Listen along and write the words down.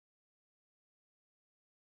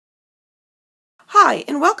Hi,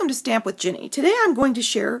 and welcome to Stamp with Ginny. Today I'm going to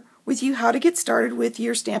share with you how to get started with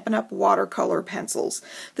your Stampin' Up! Watercolor pencils.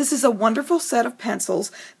 This is a wonderful set of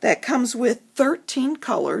pencils that comes with 13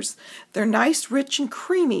 colors. They're nice, rich, and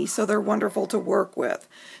creamy, so they're wonderful to work with.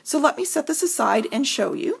 So let me set this aside and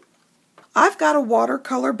show you. I've got a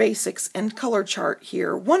watercolor basics and color chart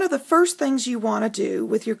here. One of the first things you want to do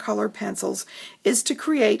with your color pencils is to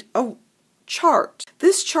create a chart.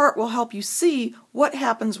 This chart will help you see what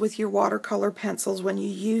happens with your watercolor pencils when you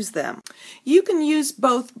use them. You can use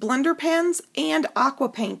both blender pens and aqua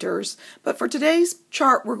painters, but for today's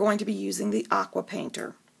chart we're going to be using the aqua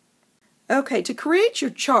painter. Okay, to create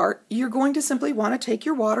your chart, you're going to simply want to take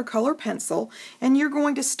your watercolor pencil and you're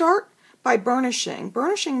going to start by burnishing.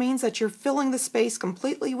 Burnishing means that you're filling the space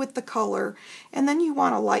completely with the color, and then you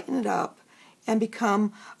want to lighten it up and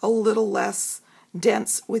become a little less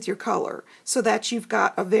dense with your color so that you've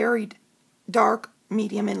got a very dark,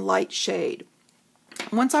 medium, and light shade.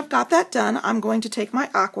 Once I've got that done, I'm going to take my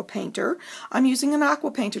aqua painter. I'm using an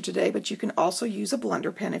aqua painter today, but you can also use a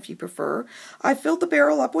blender pen if you prefer. I filled the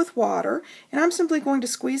barrel up with water, and I'm simply going to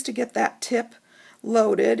squeeze to get that tip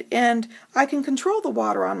loaded, and I can control the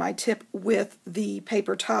water on my tip with the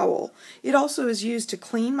paper towel. It also is used to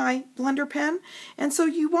clean my blender pen, and so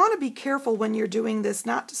you want to be careful when you're doing this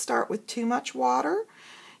not to start with too much water.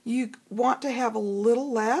 You want to have a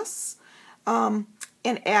little less and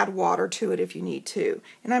add water to it if you need to.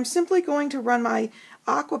 And I'm simply going to run my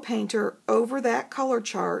aqua painter over that color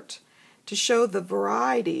chart to show the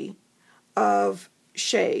variety of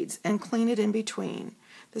shades and clean it in between.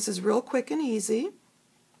 This is real quick and easy,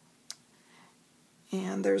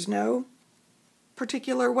 and there's no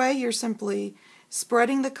particular way. You're simply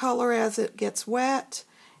spreading the color as it gets wet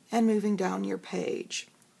and moving down your page.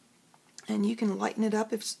 And you can lighten it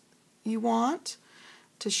up if you want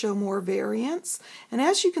to show more variance. And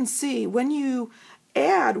as you can see, when you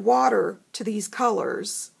add water to these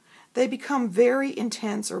colors, they become very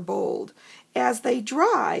intense or bold. As they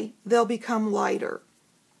dry, they'll become lighter.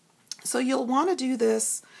 So you'll want to do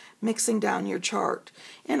this mixing down your chart.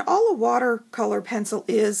 And all a watercolor pencil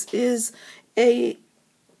is a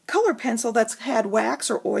color pencil that's had wax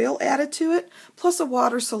or oil added to it, plus a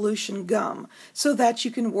water solution gum, so that you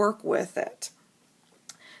can work with it.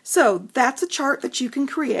 So that's a chart that you can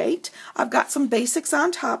create. I've got some basics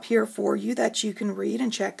on top here for you that you can read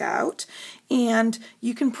and check out. And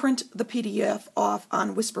you can print the PDF off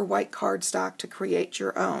on Whisper White cardstock to create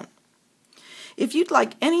your own. If you'd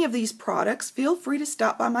like any of these products, feel free to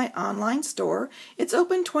stop by my online store. It's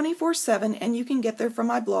open 24/7 and you can get there from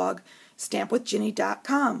my blog,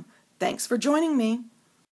 stampwithginny.com. Thanks for joining me.